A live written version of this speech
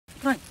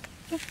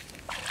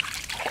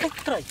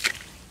trời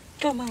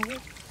cho mà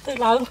tới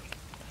lớn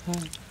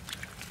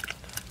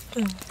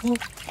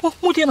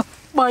mua tiền à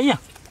bày à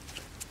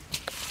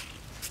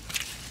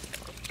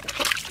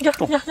dạ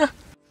dạ dạ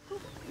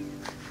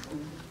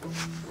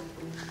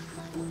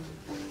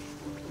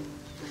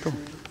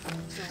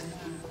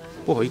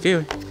ôi cái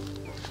ơi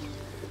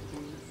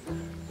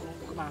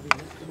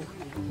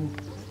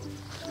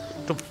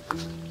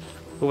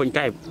cô vinh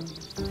cay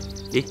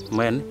đi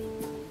men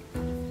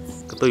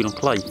cái tươi nó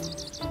clay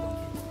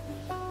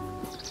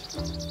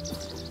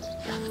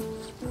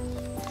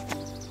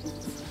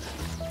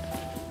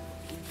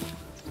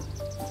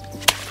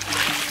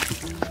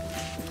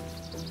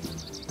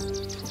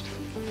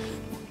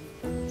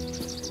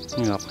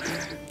ngập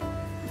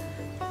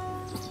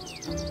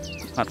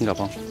ăn ngập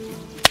không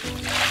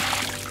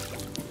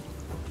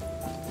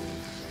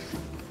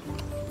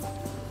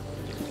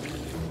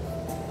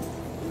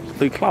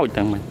tươi cloud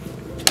chẳng mày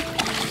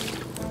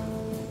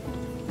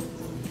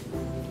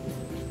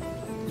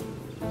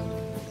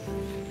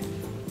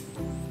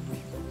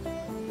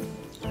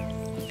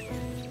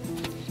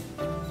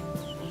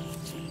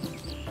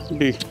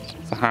đi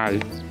hài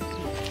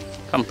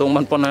làm tung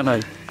bắn con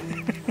này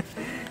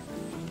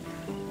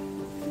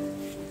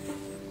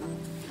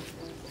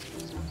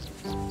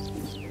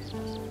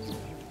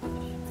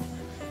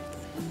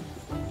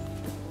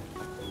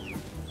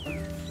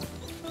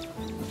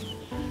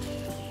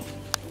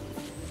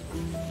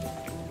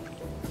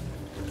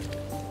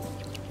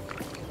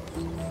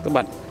các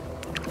bạn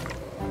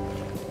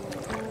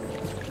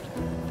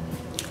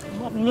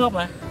ngợp ngợp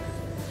này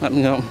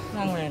ăn ngợm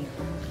đang này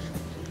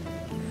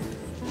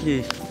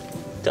gì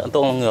chợ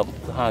tôm ngợp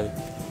hai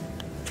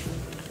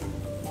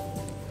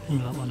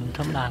ngợp ở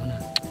thâm đàn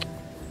này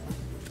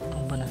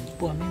không bên này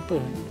buồn miếng bự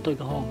tôi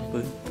có hòm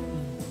bự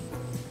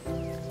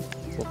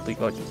một tí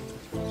coi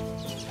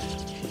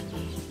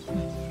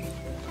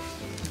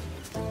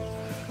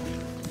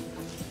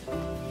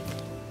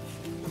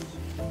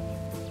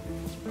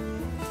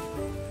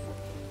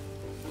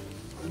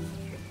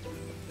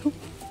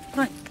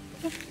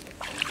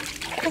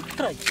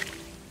trời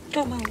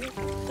cho mà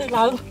tới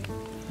lớn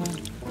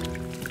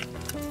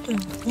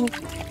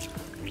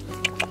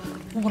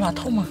không là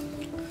thông mà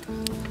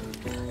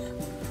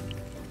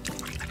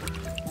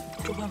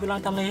chúng ta về lại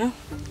tầm này á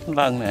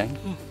vâng này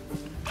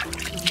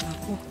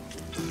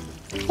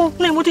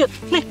này mua tiền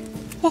này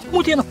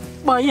mua tiền à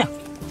bày à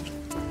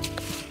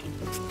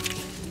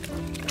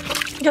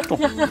dạ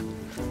dạ dạ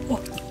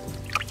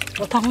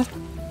nó thông đấy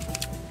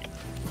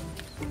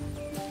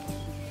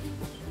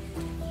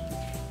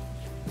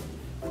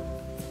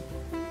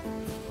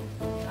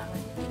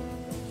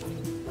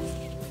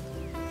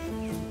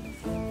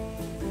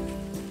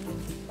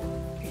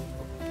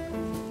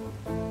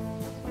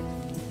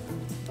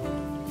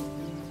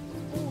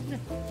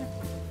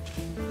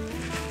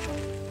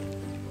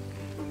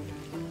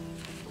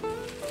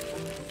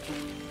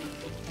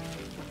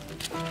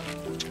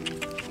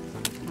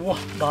wow,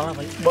 đó là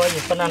phải bơi những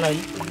phân ăn ấy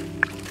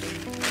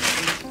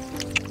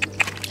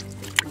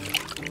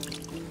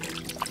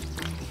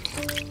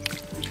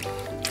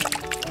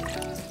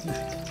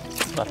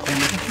đặt không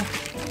biết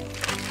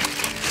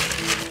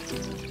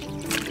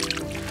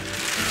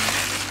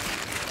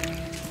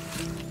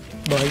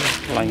bơi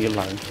là như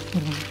lại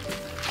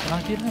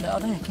đang tiến nó đỡ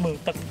đấy mừng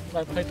tật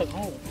lại thấy tật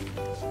hô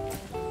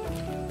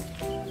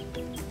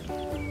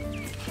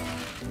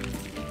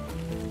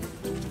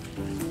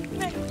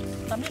này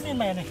tắm biết lên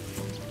mè này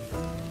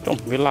trong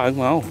cái lại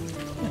không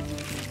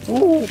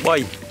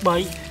bầy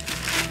bầy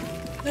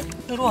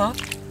được rồi hả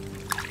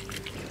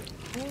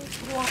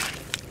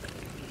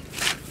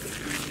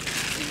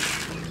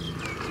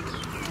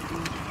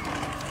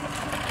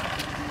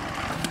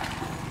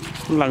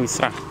lăng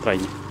sạc trời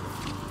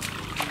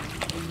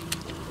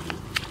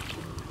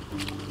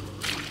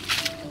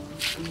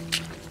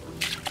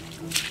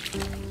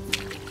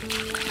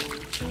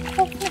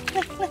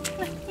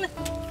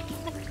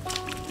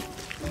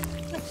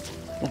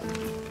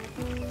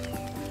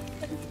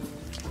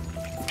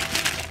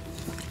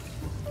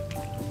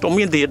trong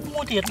miền tiền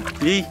mua tiền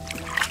đi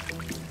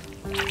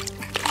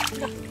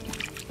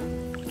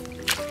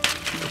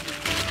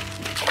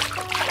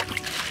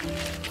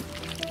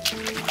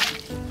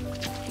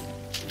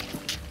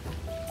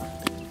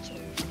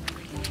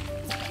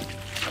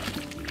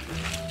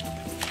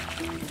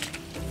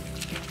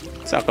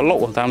sao có lộ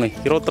của tao này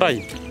cái rô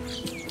tray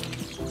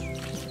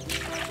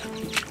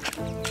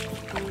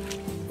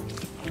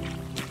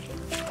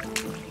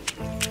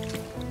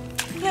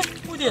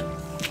mua tiền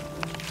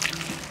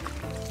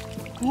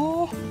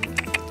ô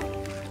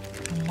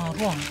mà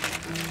ruộng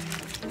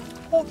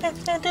ô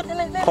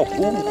này khổ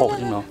khổ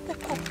chừng nào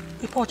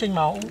cái kho chanh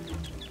máu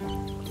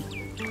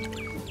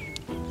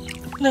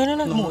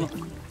này mùi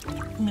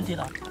mình tiền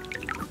đó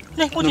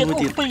này mua tiền ô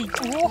pì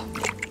ô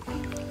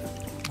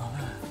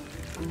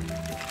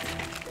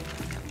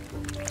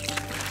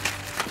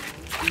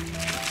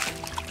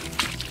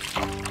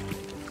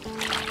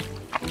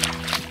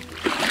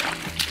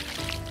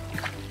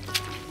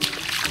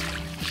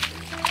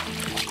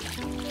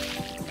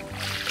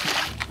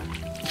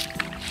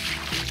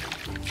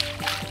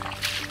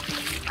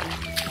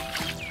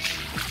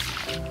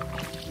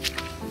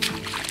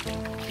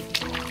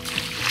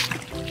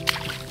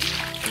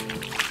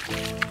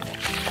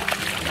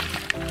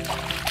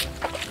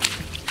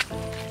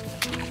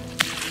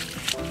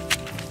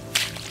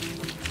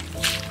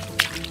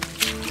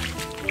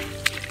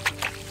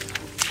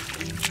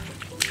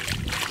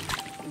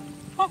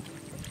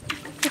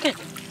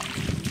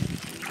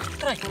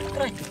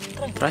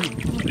trái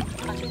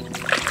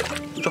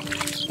cho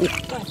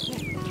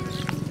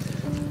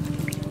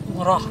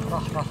rò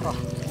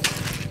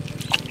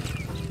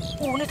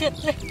này thiệt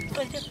này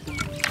đây thiệt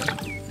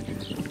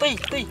tây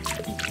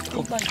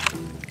không bay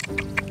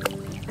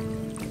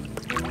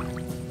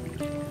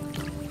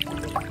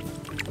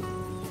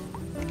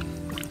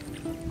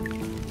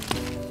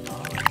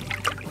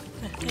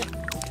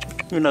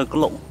như nơi có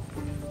lộng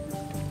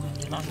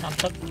làm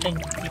tất tranh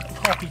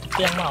kho bị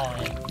tiếng nào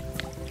này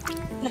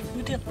này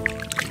như thiệt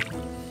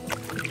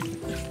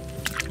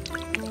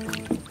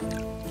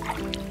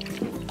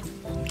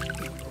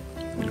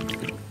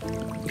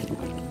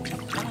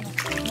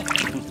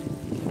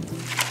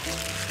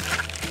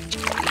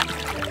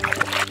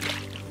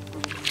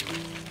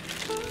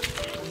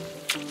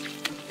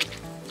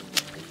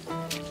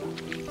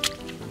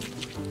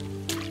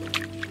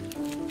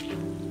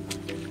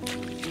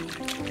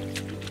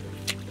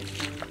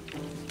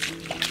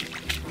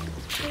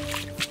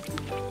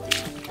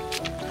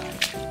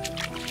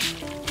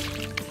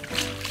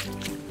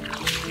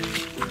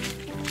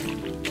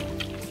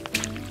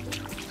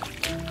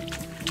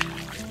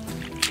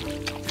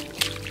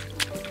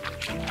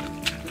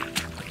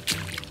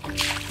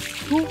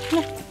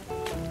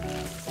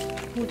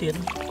mua tiền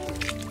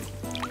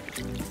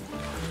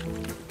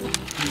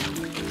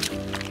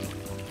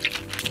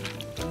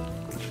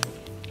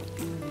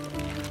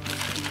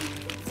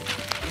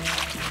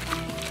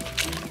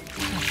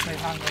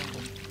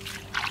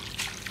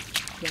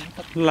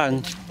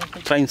làng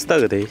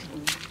prankster thì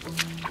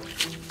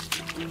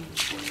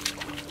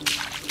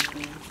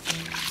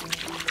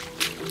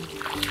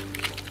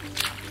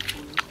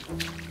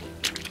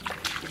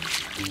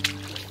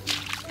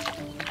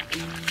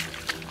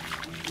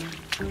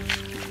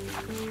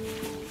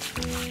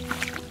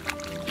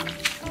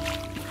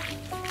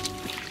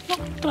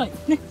đây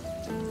nè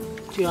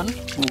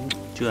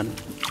chườn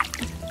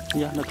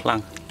giá nó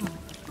làng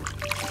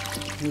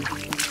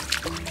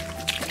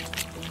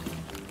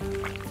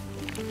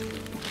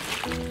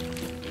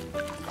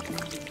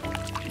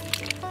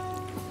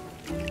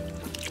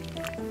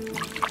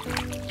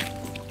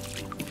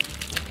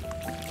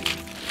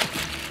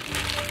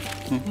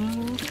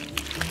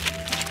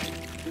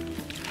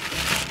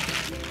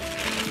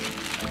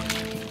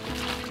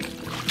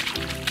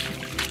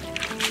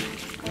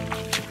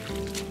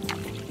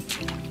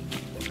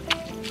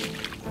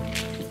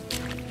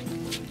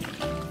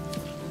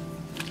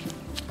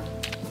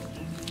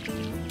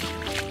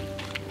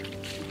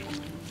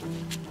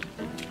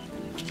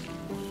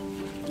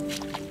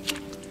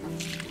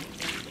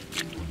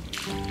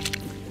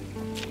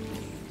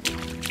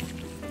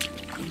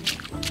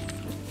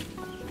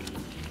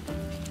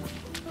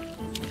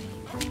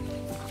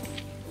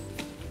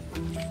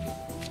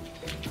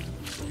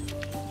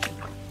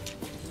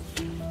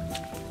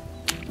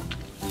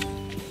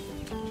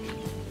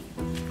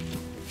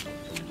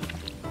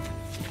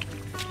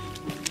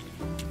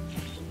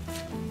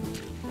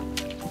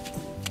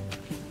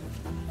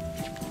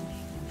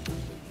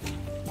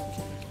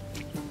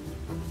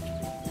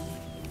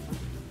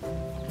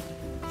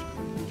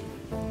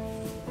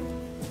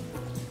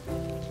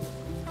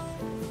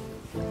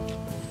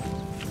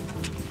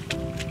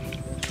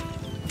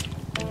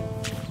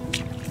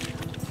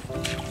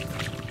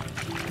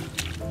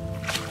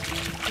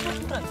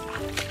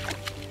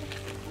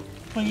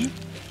phí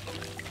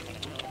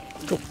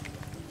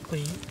phí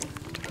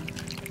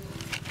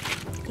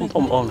không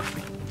thông ổn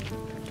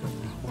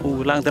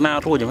làng thế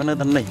nào rồi chẳng phải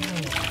thân này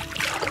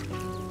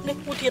này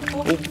mua thiệt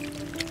luôn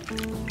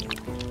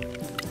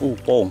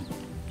bồn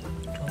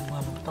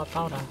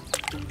tao nào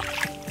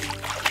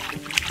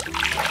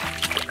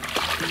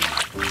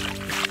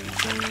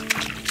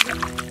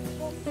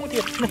mua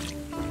thiệt này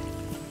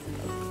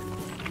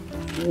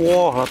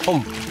wow là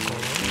thông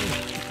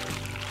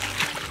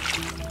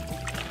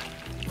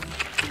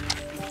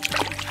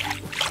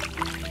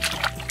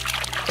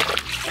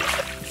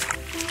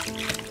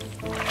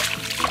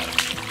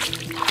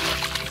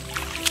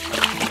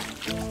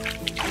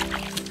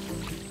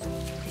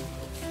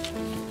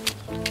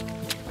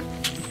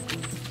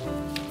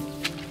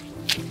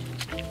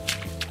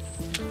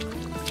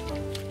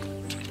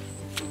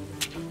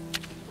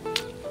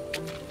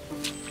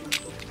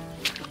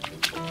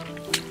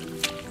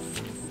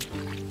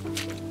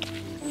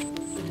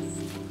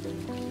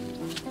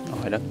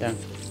hỏi đất đang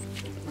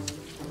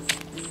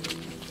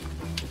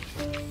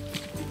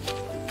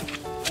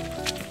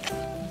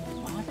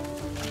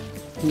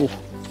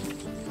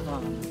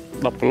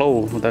đập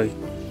lâu một tay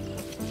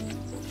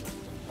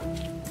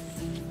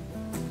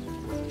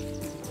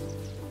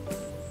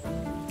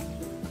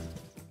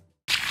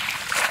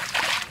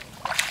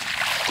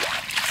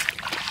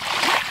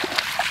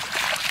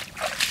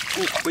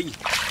Ui.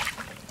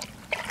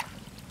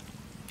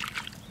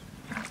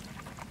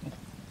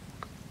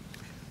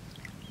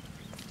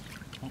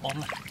 Bom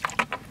này.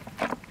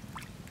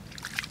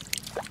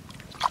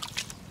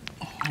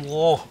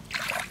 Wow.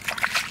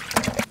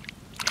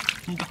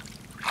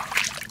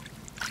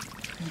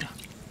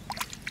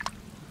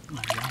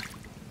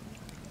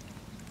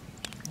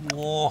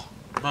 Wow,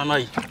 ra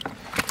này.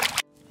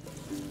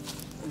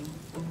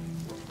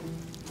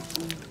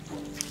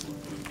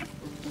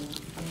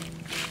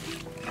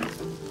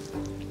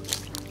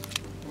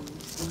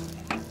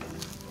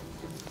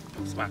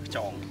 bạc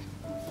tròn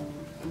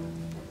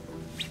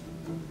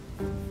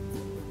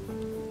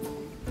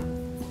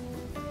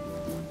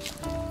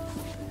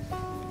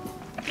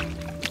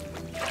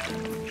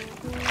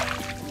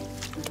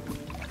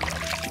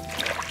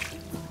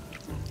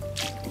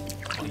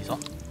ôi gió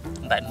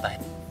đẩy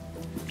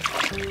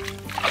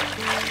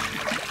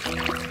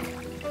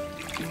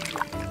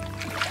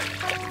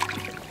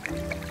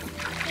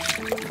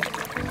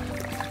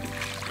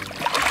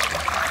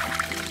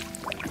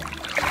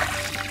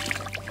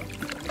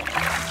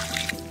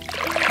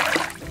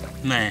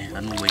nè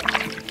anh mùi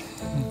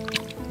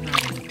nè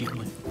tiệm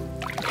mình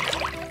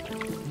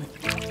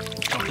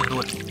cho cái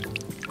ruột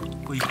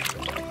quỳ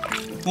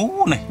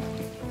này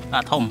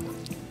thông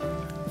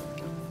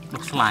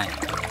đục slide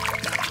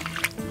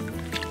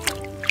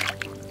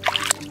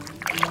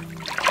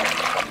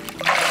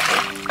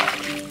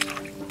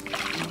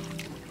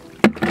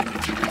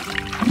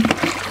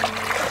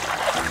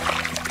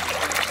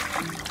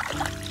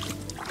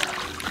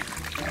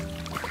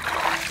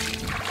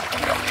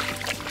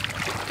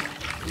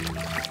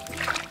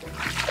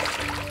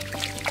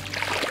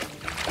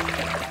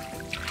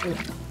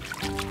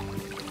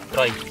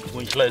rồi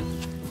mình lên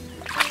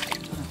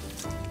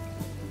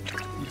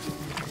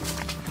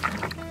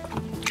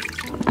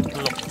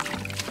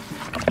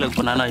lưng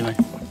con này mày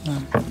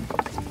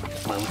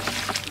mở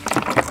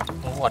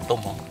nó hoạt tôm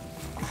hả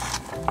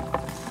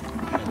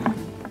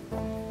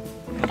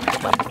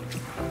các bạn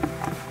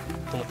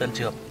tôm tân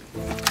trường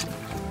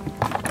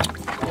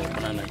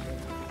con này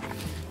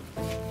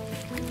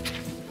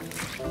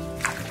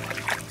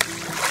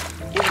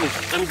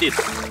em địt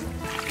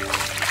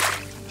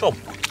trộm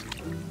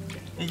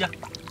đi ra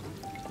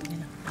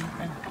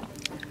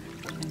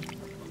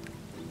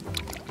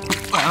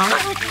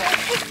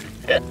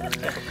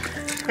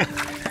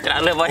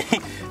trả lời vậy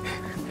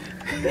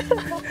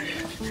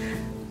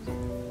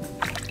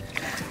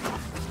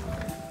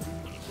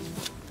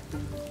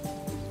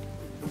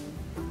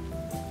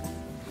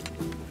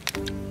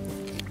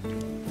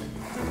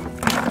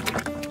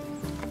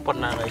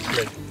con nào này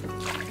lên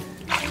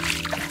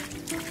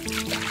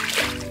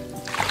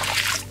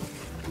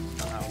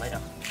nào đây à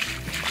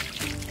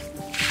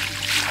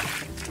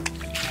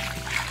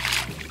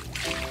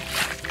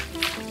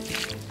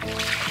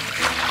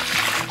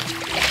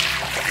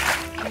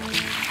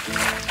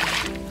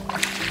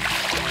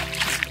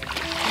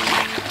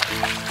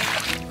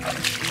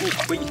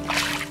Ui.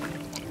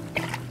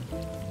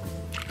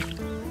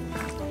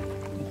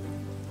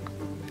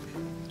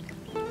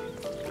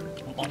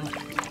 Con này.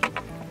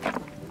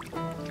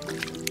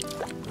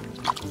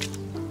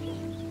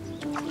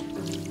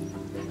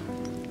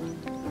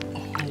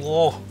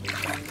 Wow.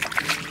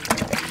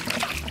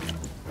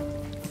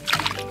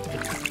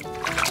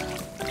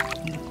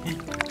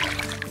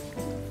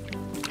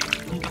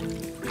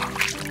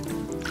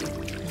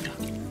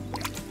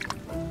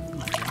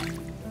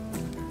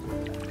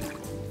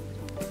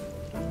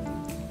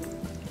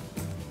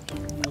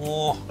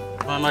 Wow,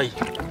 con này.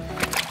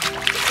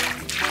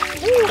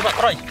 Các bạn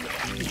coi.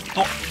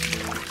 Tốt.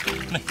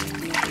 Này.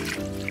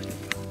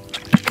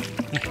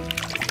 Này.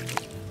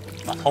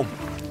 Bà thông.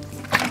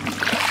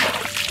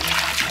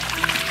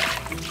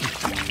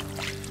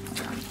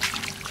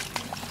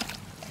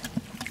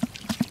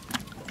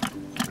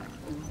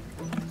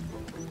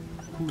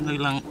 Nơi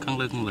lăng căng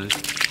lưng lưỡi.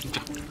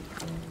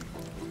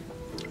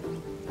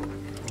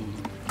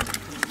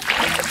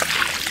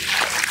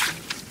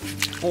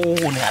 Ô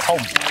nè thông.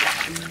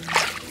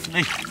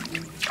 Đi.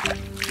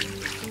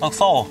 Bằng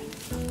xô.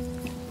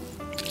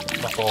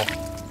 Bằng xô.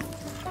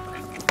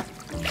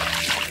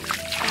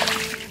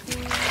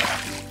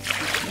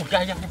 Ủa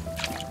ra ra.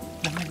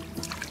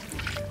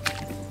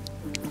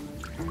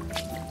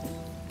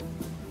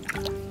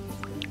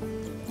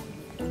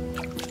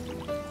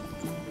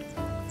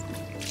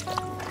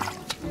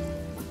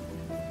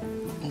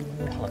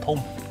 Là thun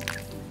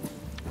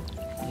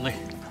này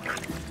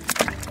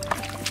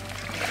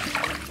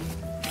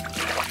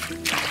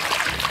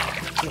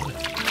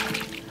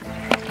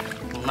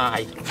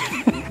này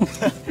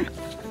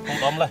không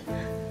tóm lại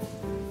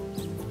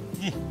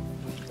gì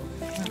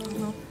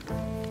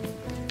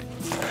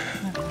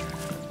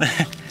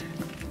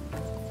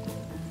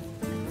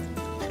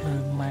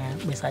mà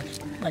bị sạch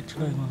đánh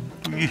chơi mà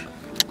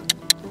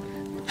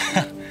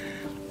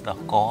đó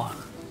có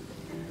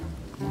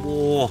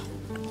wow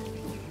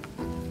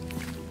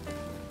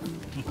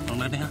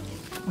đang lên đấy ha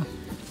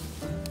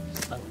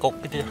đang cột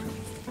cái kia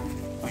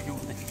ôi du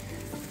này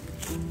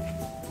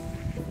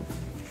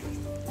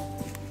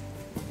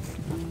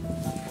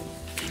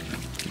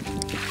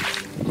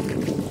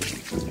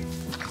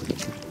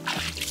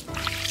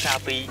xa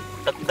pi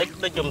đất tích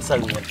nó chôm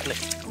sừng này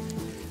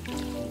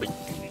bị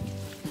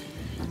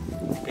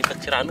cái tất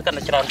chán nó cần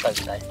chán từ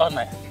đấy con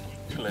này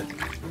lên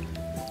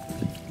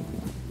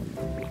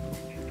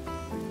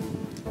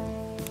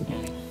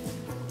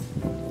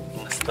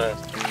master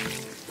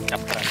chập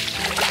ra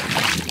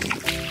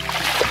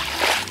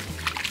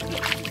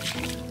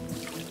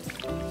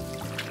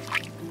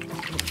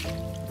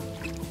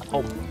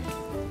không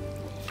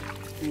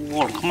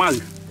wow mơ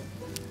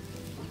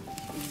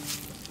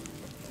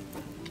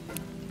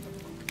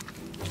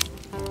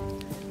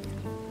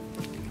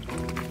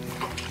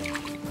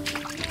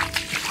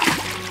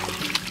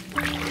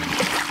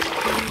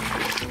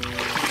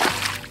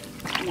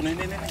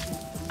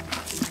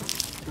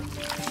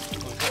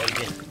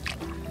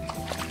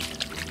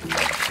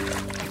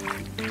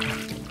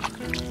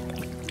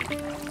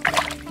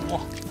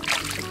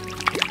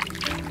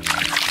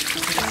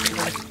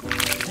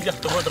Dạ,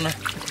 tôi vô tầm này.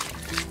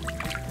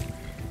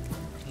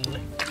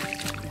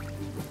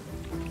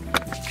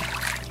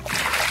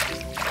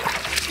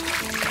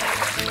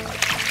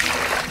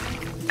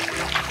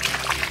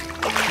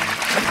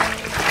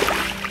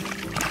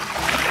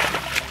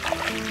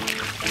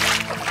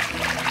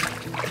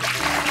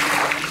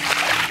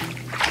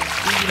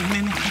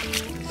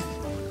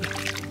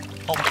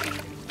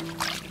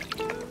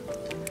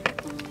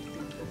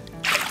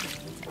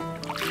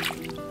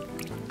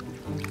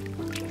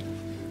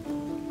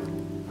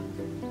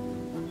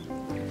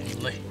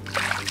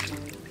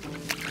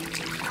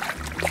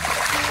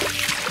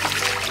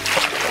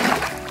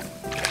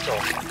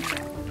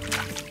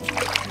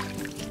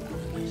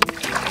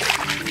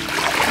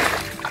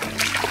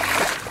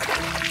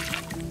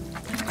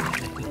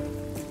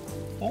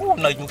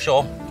 Nơi nhục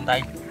xôm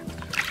đây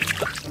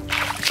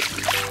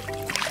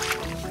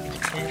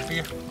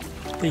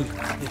Tì.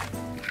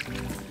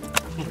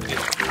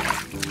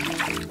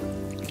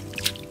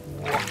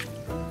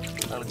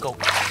 Đang là câu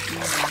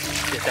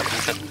để chặt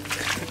thật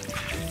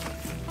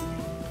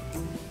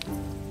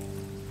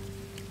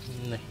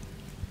này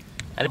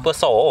anh đi bơ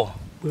sổ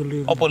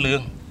bơ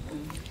lương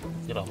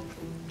chứ đâu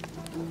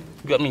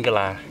chuyện mình cái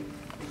là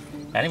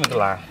này mình cái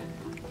là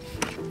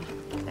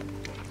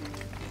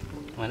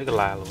mà nó cái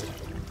là rồi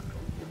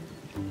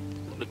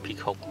được phi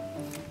không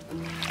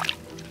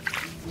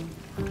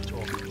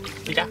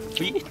đi ra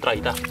phí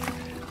trời ta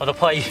họ tập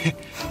phơi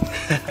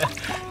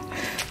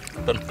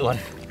tuần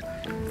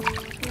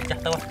chắc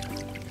tao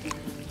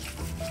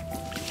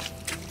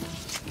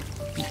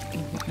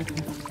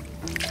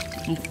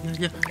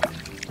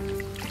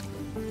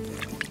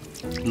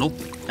núp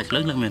phải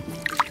lớn lên mình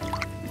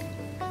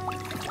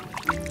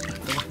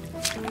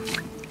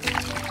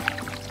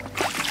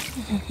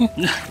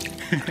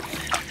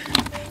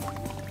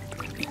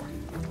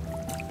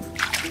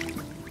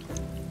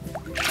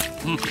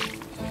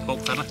cột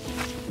thật á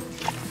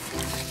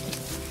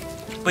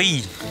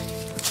pi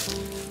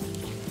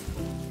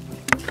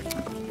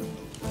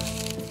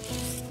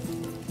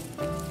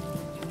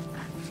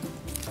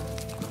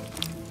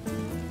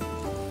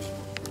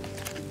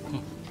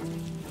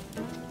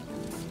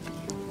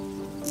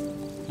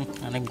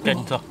anh em kênh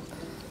rồi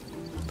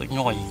tự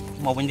nhồi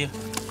màu bên kia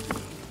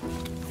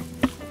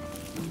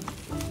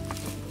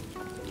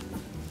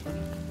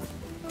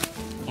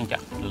không chặt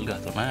lửa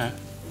tụi nó là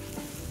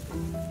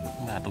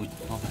tụi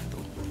nó là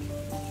tụi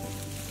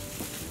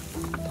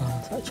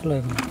Sợ chút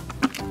lời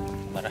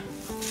bật ra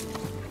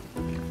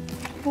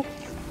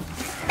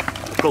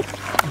lục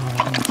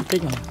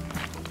tích rồi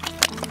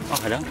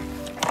phải đó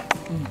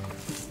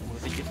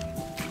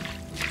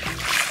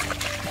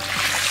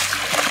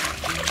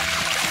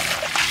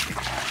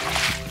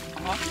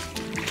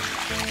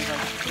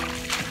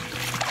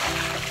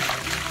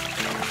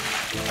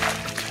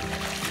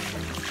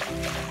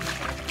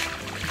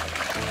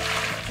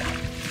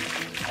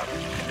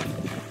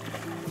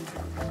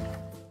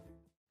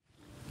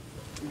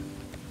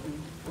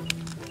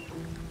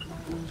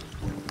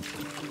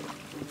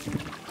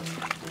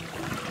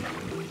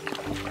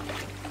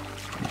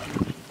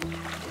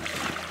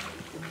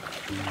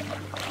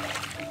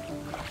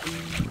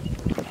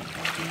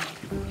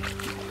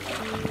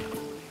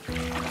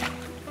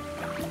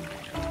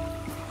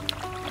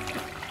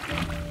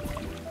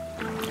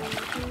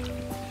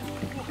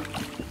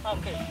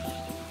okay.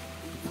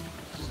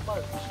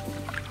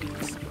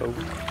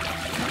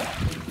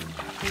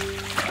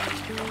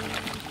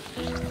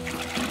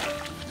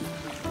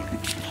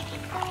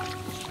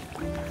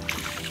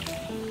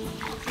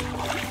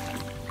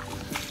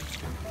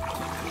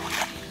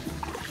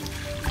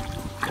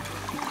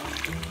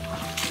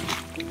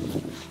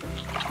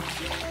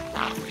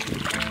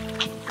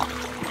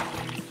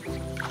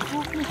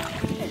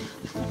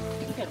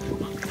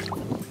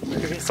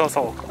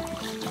 So.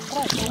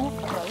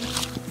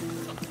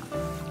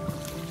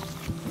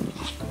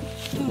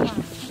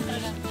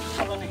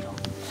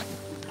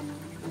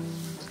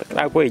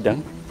 Đau quá gì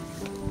chẳng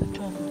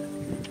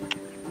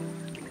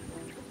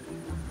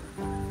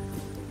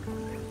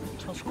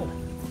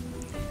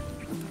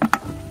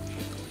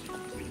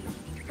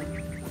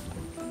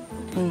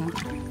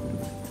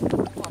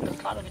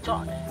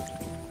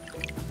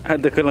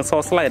được cái là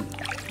so slide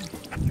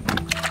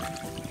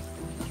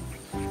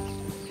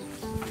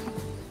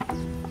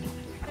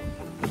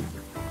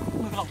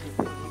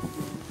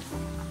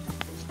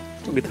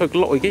bị thật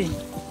lội cái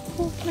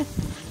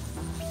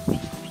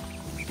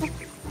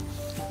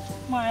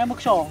mà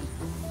mức sòn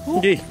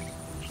gì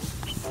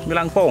mới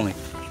lăng phồng này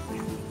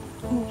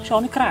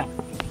sòn cái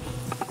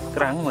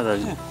cẳng mà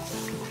rồi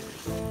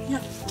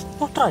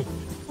nó trời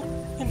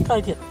em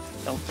trời thiệt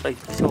trong đây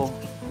cho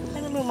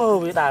anh nó mơ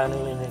với đà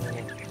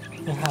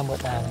này hai mượn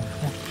đà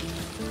này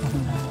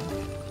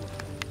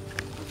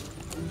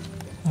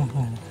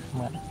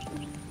mượn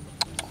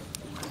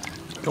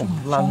trồng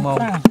lăng mông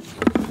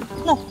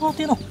nó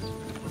tiếng này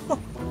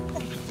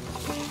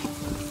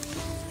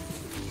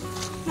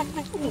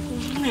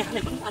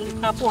ăn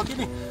cà bò thế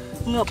này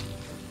ngợp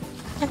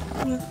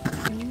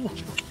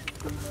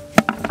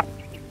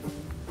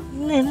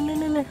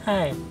này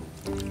hai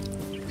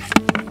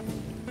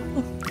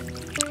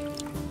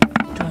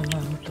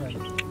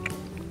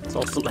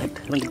tao slide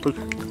nâng bự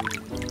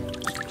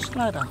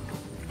slide à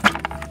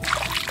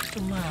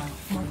cuma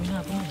mau punya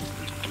apa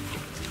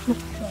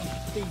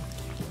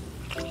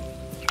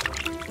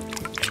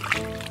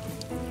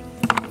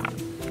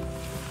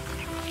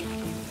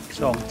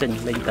xong chỉnh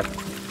lên thật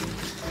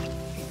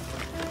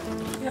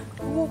ya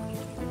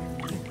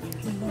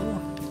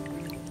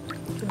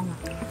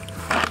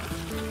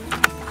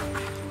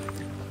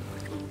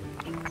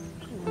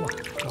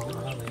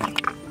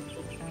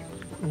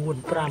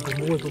buồn pram của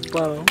mùi của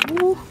bờ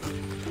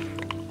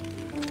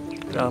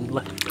rầm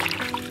lên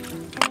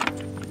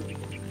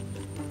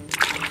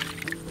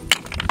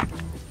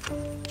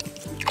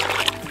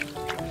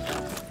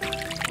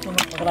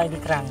cái này đi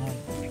càng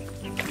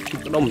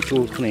đông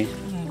chua này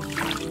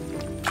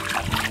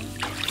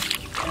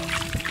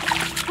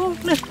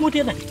này mua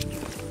tiền này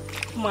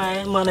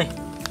mà này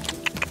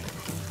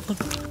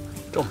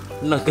trông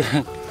là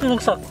cái nâng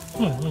sặc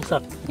nâng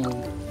sặc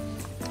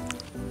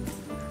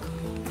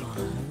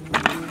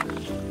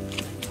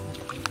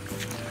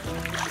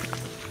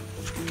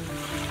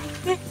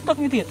tắc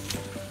như tiền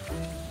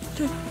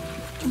chứ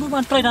chúng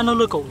bạn trai đang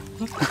lôi cổ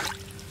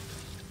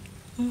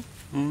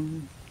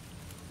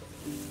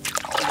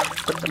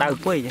đau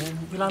quay vậy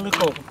vì đang lôi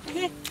cổ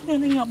thế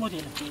nên ngập mua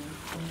tiền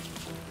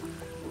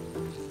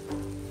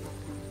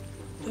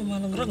tôi mà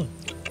lưng rừng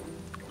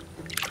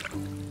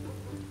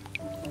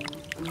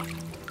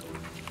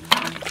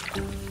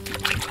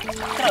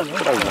cái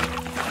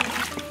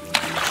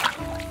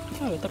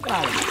đầu tất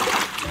cả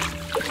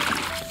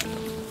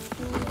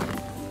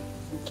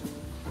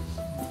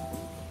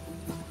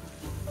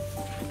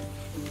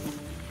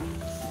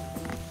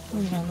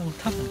đang lưng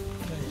thấp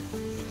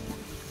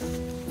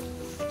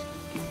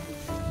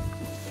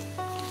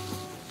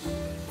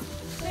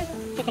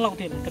tất cả lọc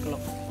tiền tất cả lọc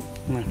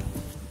này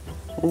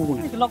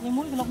cái lọc cái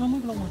mũi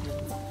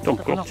trông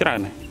lọc trái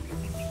này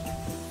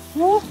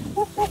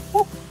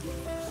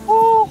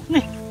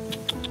này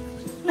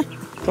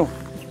trông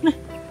này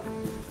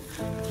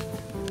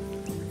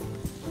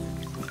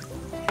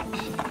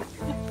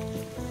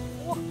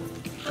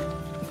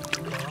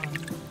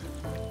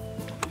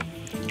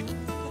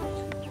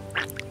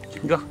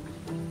Go.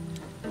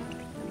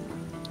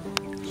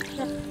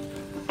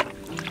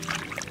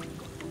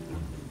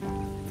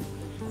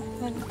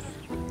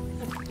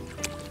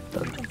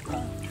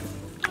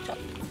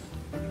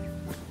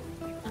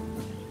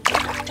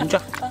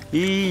 Chắc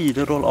đi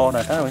tôi roll on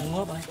này ta vậy.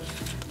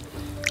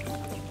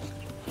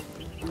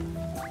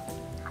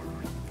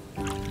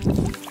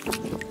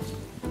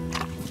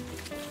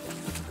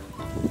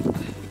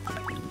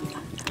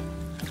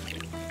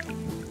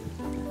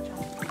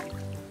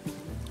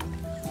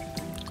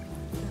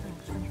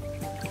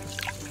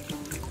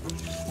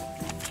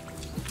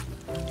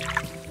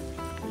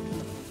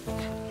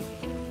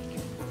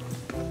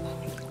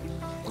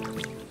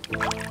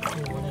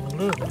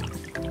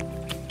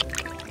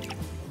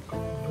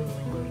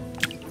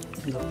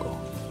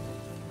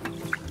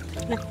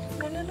 Này,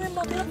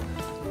 mau tiếp.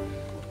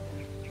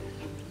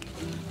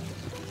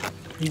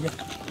 Đi ra.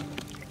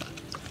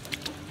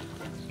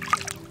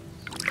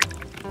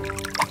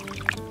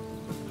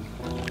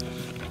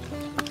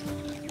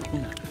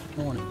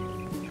 Ngon.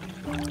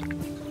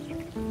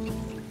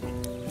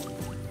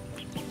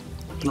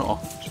 Nọ.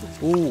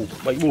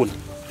 Bánh buồn.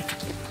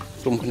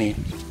 Trông cái này.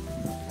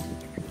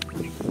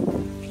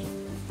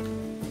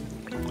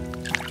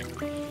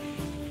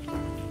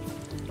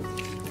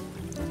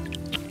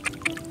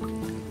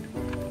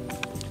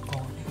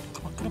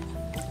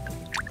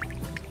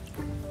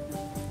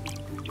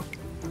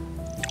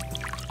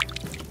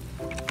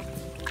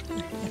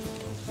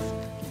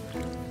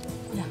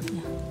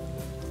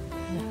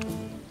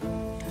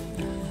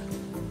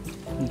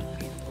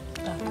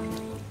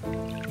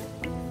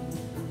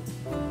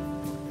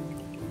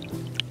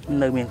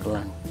 Nơi miền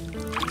Lăng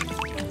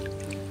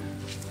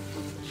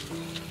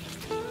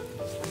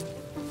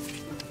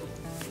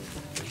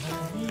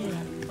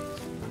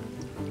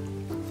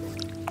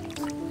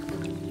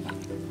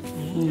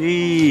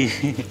đi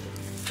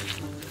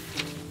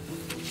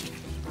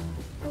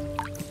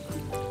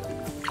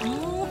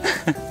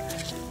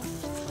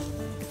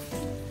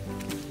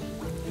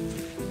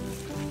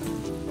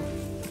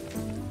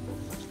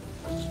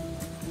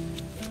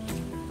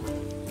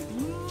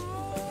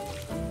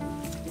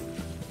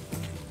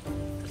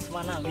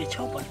mana dia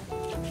coba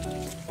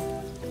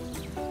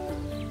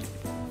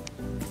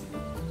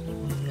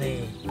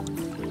nih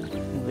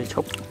để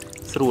chốc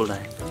sưu này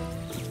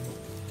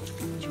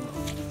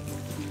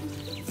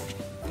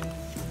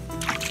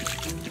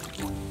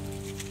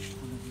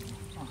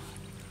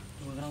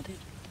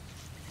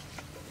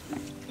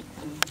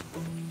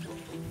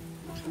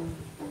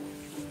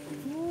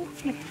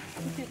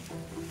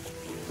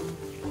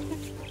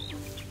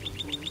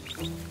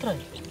trời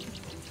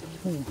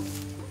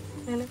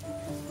này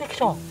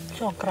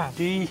Song krang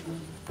đi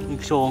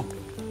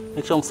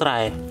nước sông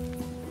sài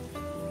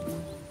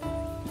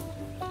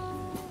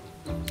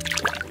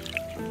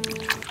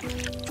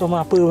cho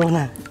mà pư không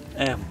nè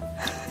em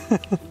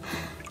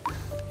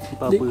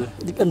ba pư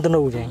đi ăn tân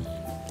đầu vậy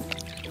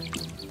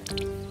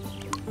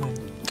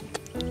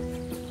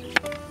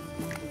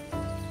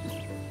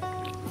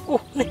Ủa,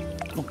 này.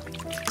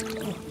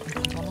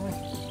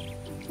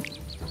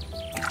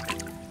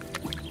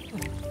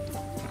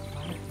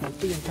 Đầu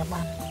tiên cho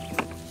bạn.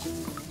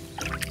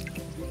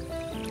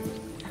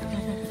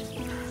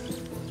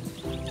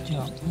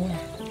 Chưa, mua.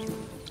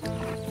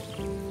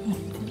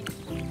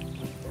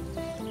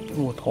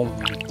 Mua thùng.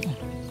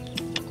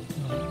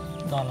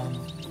 Đó là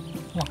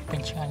ngọt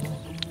bên trái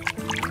này.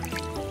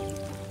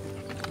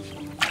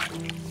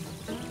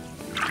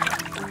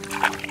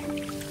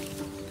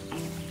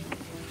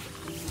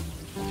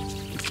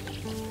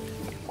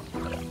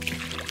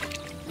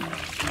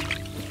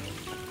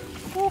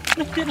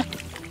 Này kia này.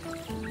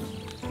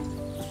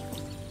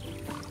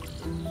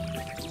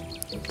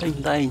 Tinh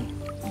tinh.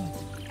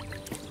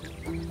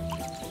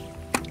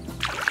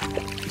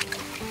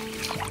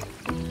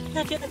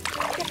 Này kia này.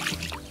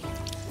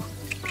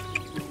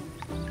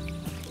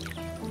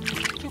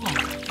 Chứ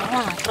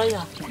mà đây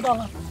à, đó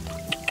là.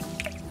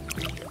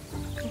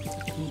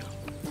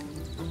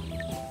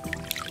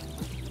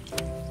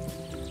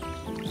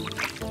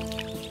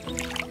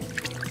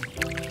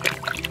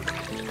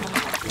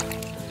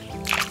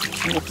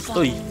 Một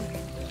tùy.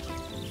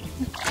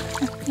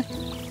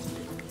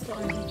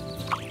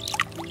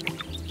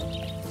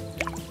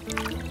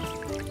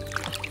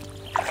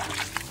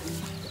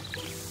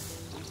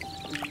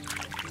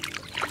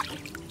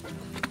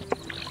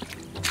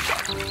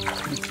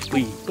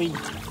 Pì Pì.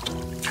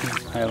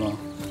 hay mà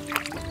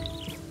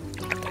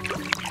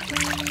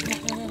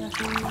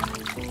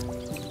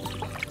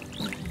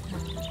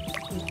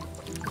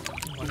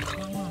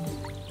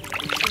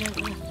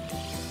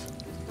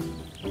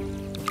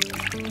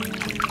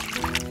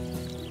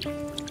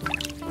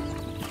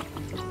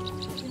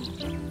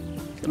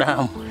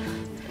đam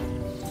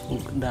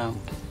đam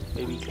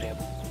baby crab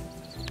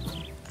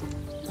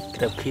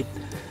kid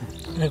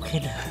Được khi